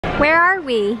Where are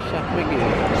we? Chef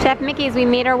Mickey's. Chef Mickey's. We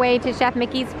made our way to Chef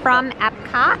Mickey's from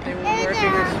Epcot. They were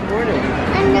working this morning.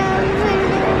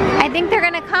 I think they're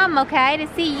gonna come, okay, to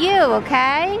see you,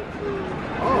 okay?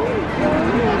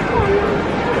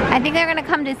 I think they're gonna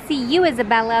come to see you,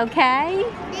 Isabella, okay?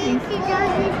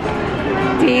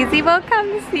 Daisy will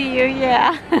come to see you,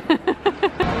 yeah.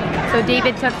 So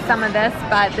David took some of this,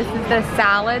 but this is the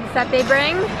salads that they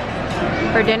bring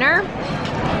for dinner.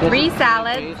 3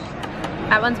 salads.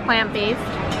 That one's plant-based.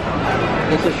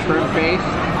 This is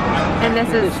shrimp-based. And this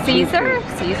is Caesar?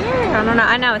 Caesar? I don't know.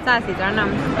 I know, it's not Caesar. I don't know.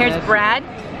 Here's bread.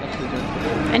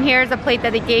 And here's a plate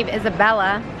that they gave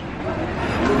Isabella.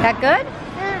 That good?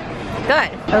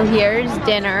 Good. Oh, here's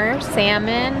dinner.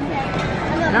 Salmon.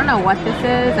 I don't know what this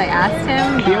is. I asked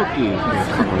him. Gyoki.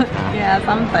 Yeah,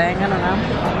 something. I don't know.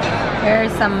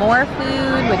 There's some more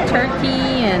food with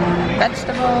turkey and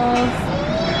vegetables.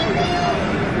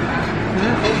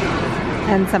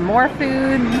 And some more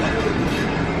food.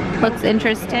 Looks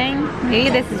interesting. Maybe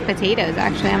this is potatoes,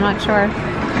 actually. I'm not sure.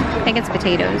 I think it's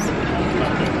potatoes.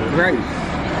 Rice.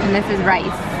 And this is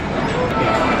rice.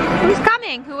 Who's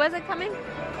coming? Who was it coming?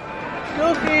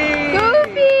 Goofy!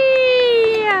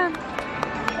 Goofy!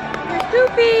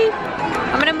 Goofy!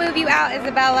 I'm gonna move you out,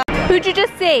 Isabella. Who'd you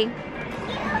just see?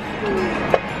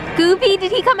 Goofy,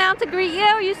 did he come out to greet you?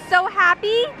 Are you so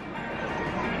happy?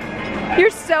 You're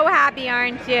so happy,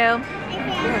 aren't you?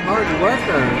 They're hard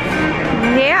workers.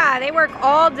 Yeah, they work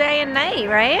all day and night,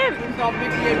 right? We saw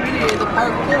Mickey and Minnie in the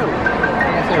park too.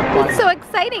 Yes, they're fun. It's so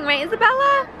exciting, right,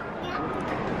 Isabella?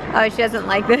 Oh, she doesn't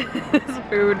like this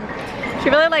food. She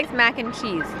really likes mac and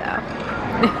cheese, though.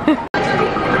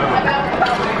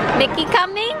 Mickey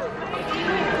coming?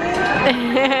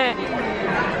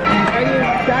 Are you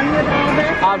done with all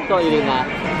this? I'm still eating that.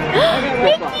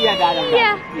 Mickey! Yeah, that I'm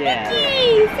done. Yeah.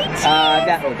 Mickey! See cheese!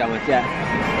 That was done with, yeah.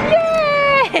 Yay!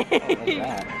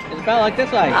 Isabella, like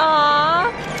this way.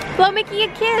 Aww. Blow Mickey a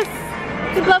kiss.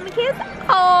 You blow me a kiss?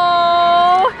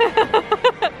 Oh.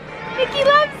 Mickey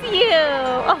loves you.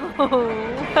 Oh.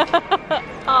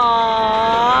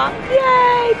 Aww.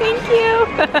 Yay, thank you.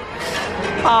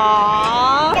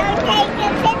 Aww.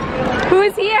 Who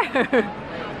is here?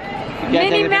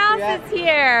 Minnie Mouse is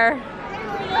here.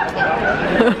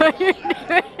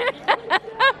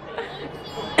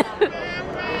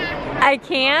 I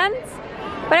can't,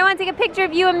 but I want to take a picture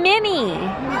of you and Minnie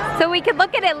so we could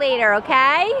look at it later,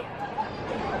 okay?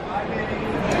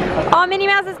 Oh, Minnie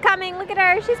Mouse is coming. Look at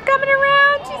her. She's coming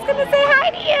around. She's going to say hi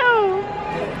to you.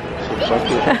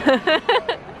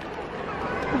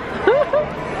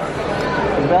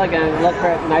 Isabella gonna look for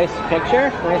a nice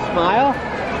picture, nice smile.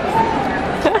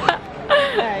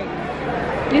 Hey.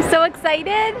 You so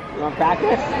excited? You want to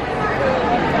practice?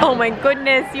 Oh my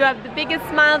goodness, you have the biggest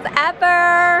smiles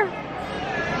ever.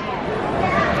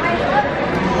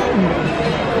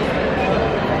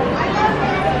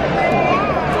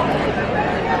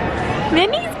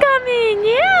 Minnie's coming,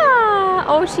 yeah.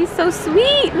 Oh, she's so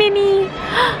sweet, Minnie.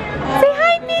 Say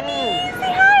hi, Minnie.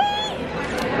 Say hi.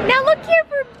 Now look here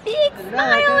for a big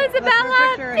smile,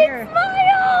 Isabella. Big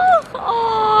smile.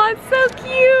 Oh, it's so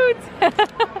cute.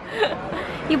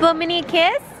 You blow Minnie a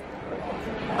kiss?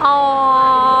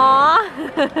 Aww.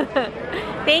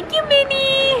 Thank you,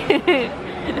 Minnie.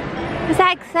 Is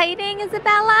that exciting,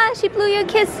 Isabella? She blew you a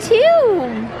kiss too.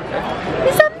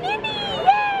 You saw Minnie,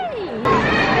 yay!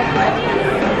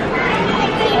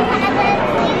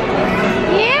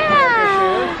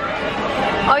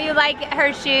 Yeah. Oh, you like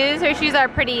her shoes? Her shoes are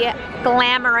pretty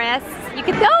glamorous. You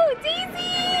can, oh,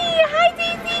 Daisy! Hi,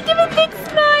 Daisy, give a big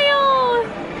smile.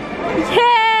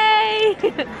 Yay!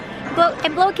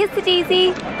 Blow a kiss to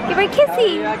Daisy. Give her a kissy. How do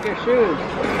you like your shoes?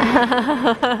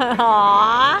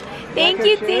 Aww. Thank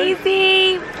you,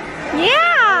 Daisy.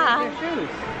 Yeah.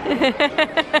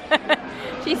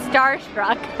 She's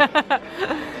starstruck.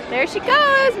 There she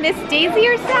goes, Miss Daisy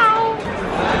herself.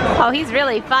 Oh, he's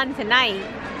really fun tonight.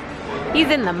 He's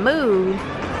in the mood.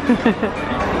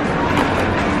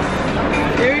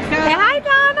 Here he comes. Say hi,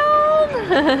 Donald.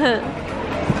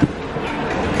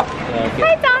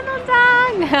 Hi, Donald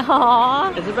Dog.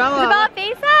 Aww. Isabella. Isabella,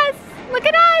 face us. Look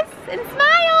at us and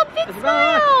smile. Big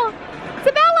Isabella, smile.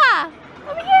 Isabella,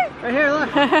 over here. Right here, look.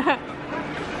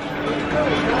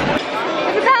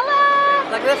 Isabella.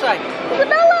 Look this way.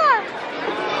 Isabella.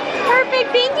 Perfect.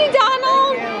 Thank you,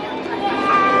 Donald.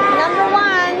 Number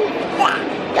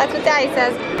 1. That's what Daddy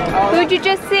says. Who'd you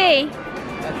just see?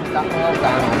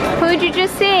 Who'd you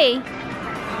just see?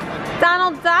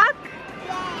 Donald Duck?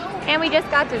 And we just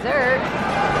got dessert.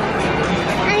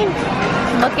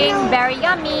 Looking very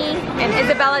yummy. And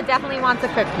Isabella definitely wants a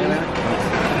cookie.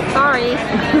 Sorry.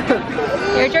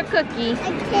 Here's your cookie.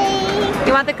 Okay.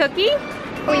 You want the cookie?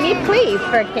 We need plates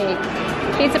for a cake.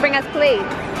 She needs to bring us plates.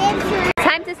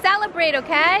 Time to celebrate,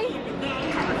 okay?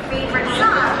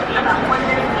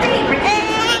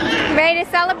 Ready to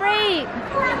celebrate?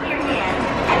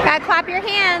 Gotta clap your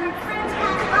hands.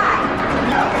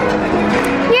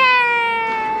 Yay!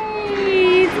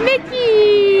 It's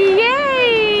Mickey!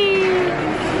 Yay!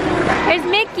 There's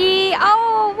Mickey.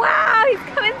 Oh, wow! He's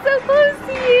coming so close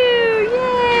to you.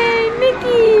 Yay!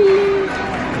 Mickey!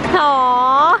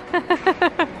 Aww!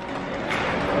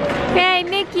 Hey,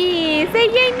 Mickey! Say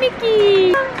yay,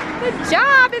 Mickey! Good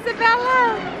job,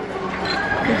 Isabella!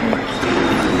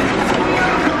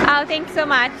 Oh, thanks so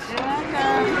much.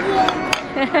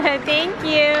 Thank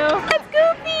you. That's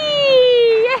Goofy!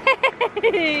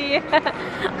 Yay!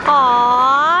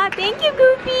 Aww, thank you,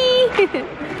 Goofy!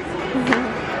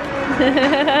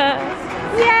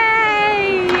 Yay!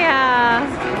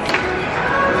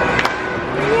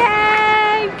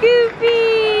 Yay,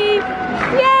 Goofy!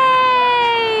 Yay!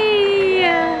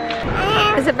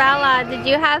 Isabella, did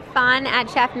you have fun at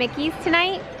Chef Mickey's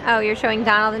tonight? Oh, you're showing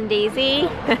Donald and Daisy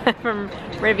from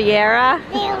Riviera?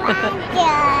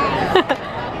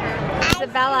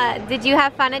 Isabella, did you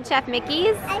have fun at Chef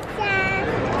Mickey's?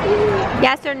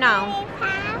 Yes or no?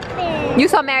 You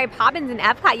saw Mary Poppins in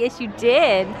Epcot. Yes, you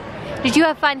did. Did you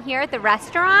have fun here at the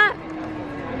restaurant?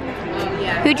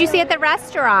 Yeah. Who'd you see at the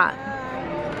restaurant?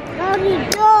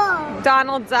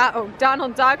 Donald Duck. Oh,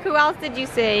 Donald Duck. Who else did you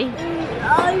see?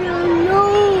 I don't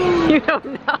know. You don't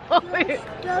know.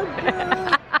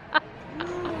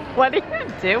 What are you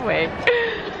doing?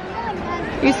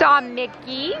 You saw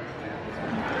Mickey.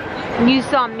 You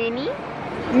saw Minnie.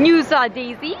 You saw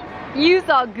Daisy. You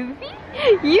saw Goofy.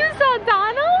 You saw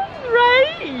Donald,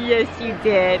 right? Yes, you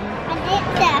did.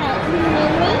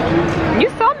 You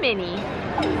saw Minnie.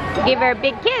 You gave her a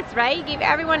big kiss, right? You gave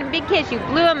everyone a big kiss. You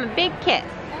blew them a big kiss.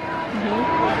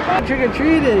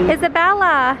 Trick-or-treating.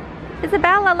 Isabella.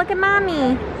 Isabella, look at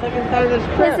mommy. Second time this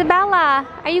trip. Isabella,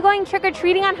 are you going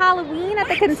trick-or-treating on Halloween at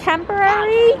the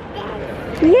Contemporary?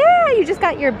 Yeah, you just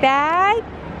got your bag.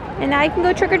 And now you can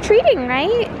go trick-or-treating,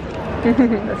 right? Let's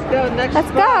go next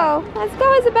Let's go. Let's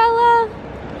go, Isabella.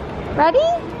 Ready?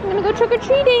 I'm gonna go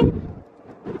trick-or-treating.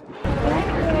 We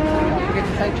get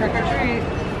to say trick-or-treat.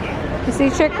 You say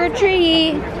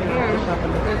trick-or-treat.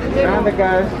 Round it,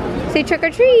 guys. Say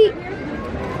trick-or-treat.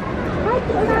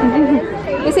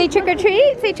 You say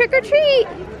trick-or-treat? Say trick-or-treat.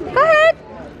 Go ahead.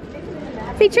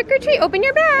 Say trick-or-treat. Open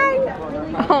your bag.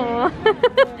 Oh,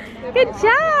 good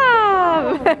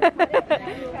job.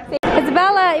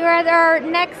 Isabella, you're at our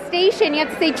next station. You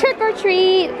have to say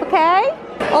trick-or-treat, okay?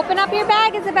 Open up your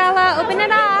bag, Isabella. Open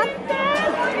it up.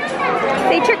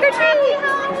 Say trick-or-treat.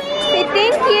 Say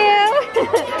thank you.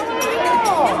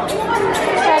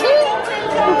 Ready?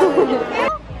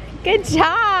 Good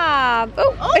job.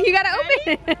 Oh, you gotta open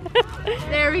it.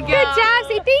 There we go. Good job.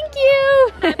 Say thank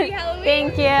you. Happy Halloween.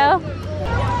 Thank you.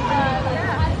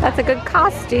 That's a good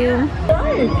costume.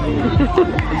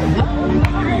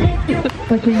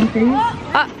 What can you freeze?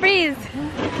 Freeze.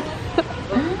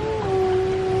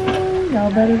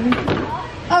 Y'all better be.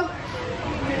 Oh.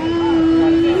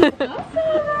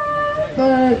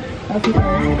 But I'll be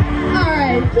first.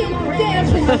 Alright, keep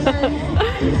dancing.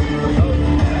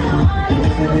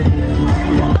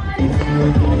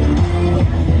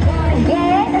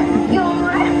 Get your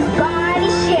body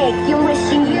shake. You wish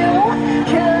you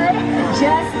could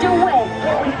just do it.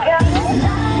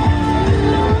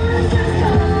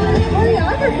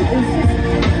 Choreography is just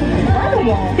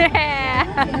incredible. Yeah.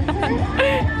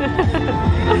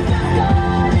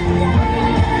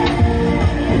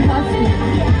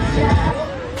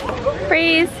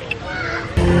 Freeze.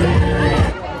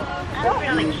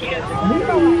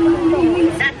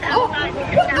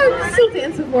 I'm still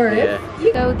dancing for it.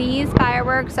 So these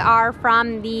fireworks are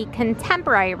from the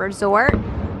Contemporary Resort,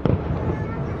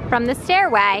 from the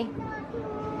stairway.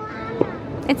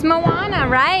 It's Moana,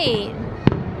 right?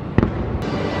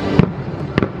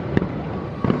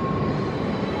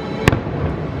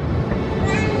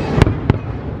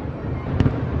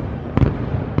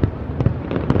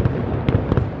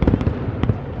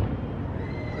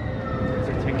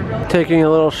 Taking a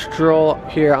little stroll up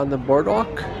here on the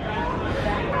boardwalk.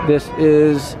 This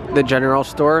is the general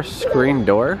store screen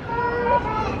door.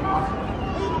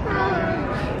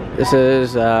 This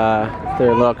is their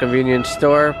little convenience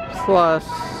store plus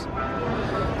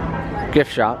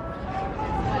gift shop.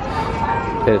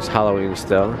 It's Halloween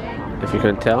still, if you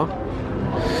couldn't tell.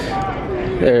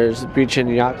 There's Beach and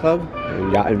Yacht Club,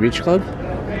 Yacht and Beach Club.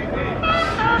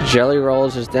 Jelly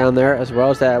Rolls is down there, as well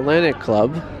as the Atlantic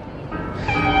Club.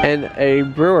 And a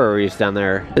brewery's down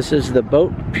there. This is the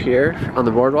boat pier on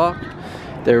the boardwalk.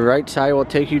 The right side will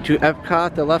take you to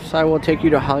Epcot. The left side will take you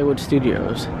to Hollywood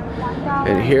Studios.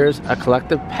 And here's a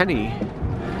Collective Penny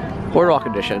Boardwalk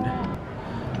Edition.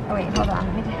 Oh wait, hold on.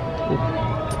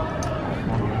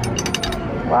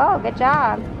 Whoa, good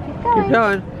job. Keep going. Keep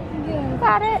going. You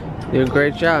got it. Doing a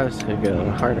great job. It's gonna get a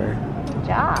little harder. Good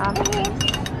job. Keep going.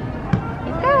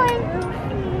 Keep going.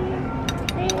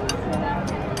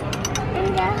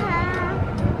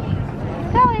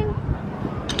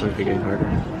 Might be getting harder.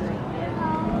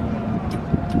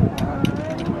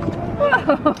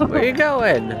 Whoa. Where you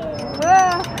going?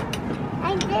 Whoa.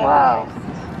 Whoa.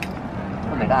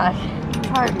 Oh my gosh. It's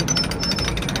hard.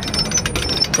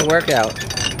 It's a workout.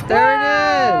 There it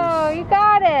Oh, you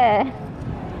got it.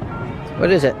 is.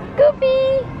 What is it?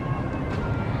 Goofy.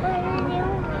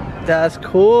 That's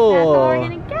cool. That's all we're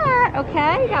gonna get.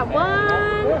 Okay, you got one.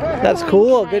 That's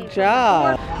cool. Good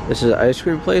job. This is an ice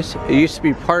cream place. It used to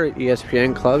be part of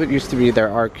ESPN Club. It used to be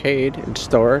their arcade and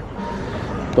store.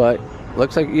 But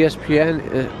looks like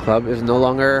ESPN Club is no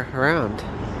longer around.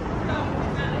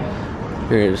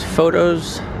 Here's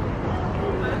photos.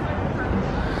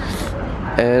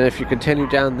 And if you continue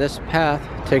down this path,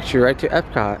 it takes you right to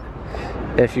Epcot.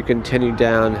 If you continue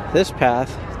down this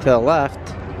path to the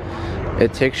left,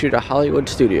 it takes you to Hollywood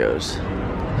Studios.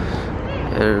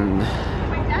 And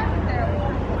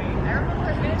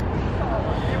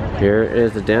here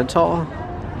is the dance hall.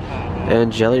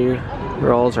 And Jelly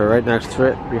Rolls are right next to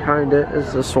it. Behind it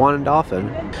is the Swan and Dolphin.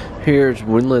 Here's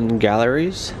Winland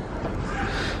Galleries.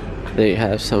 They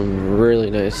have some really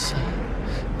nice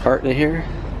art in here.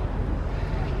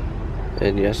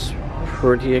 And yes,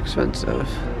 pretty expensive.